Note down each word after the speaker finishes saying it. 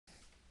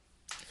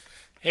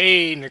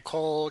Hey,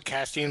 Nicole,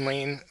 Cassie, and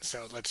Lane.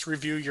 So let's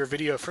review your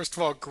video. First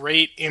of all,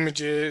 great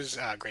images,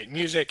 great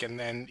music, and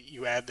then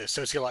you add the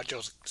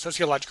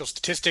sociological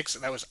statistics.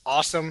 That was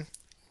awesome.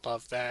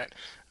 Love that.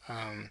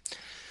 Um,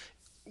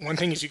 One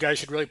thing is you guys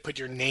should really put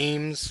your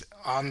names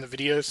on the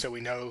videos so we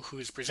know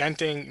who's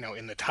presenting,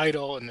 in the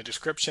title, in the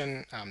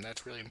description.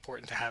 That's really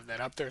important to have that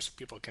up there so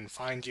people can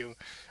find you.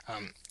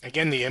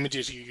 Again, the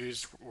images you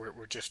used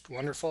were just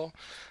wonderful.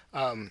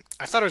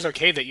 I thought it was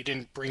okay that you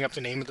didn't bring up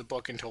the name of the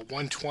book until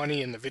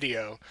 120 in the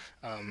video,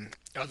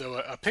 although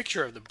a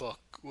picture of the book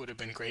would have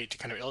been great to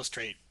kind of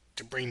illustrate,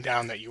 to bring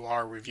down that you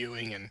are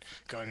reviewing and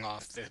going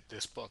off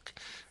this book.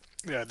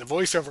 The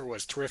voiceover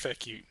was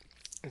terrific. You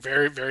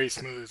very, very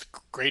smooth,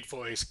 great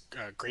voice,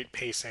 great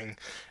pacing,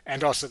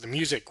 and also the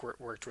music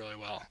worked really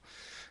well.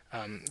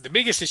 The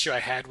biggest issue I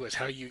had was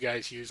how you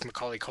guys used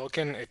Macaulay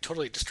Culkin. It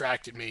totally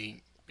distracted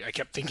me. I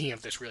kept thinking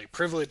of this really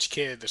privileged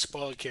kid, the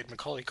spoiled kid.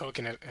 Macaulay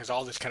Culkin has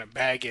all this kind of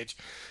baggage.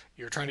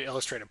 You're trying to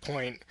illustrate a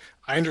point.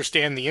 I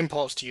understand the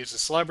impulse to use a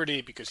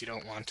celebrity because you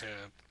don't want to,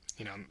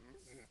 you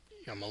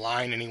know,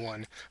 malign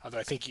anyone. Although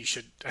I think you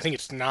should. I think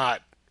it's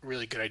not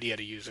really good idea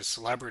to use a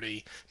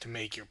celebrity to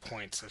make your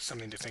point. So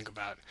something to think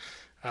about.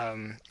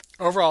 Um,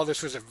 Overall,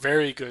 this was a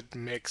very good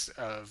mix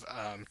of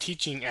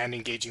teaching and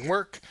engaging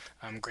work,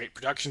 great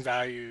production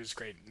values,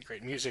 great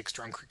music,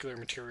 strong curricular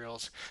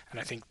materials, and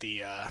I think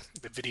the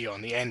video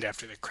on the end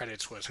after the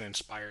credits was an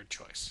inspired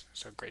choice.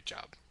 So great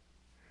job.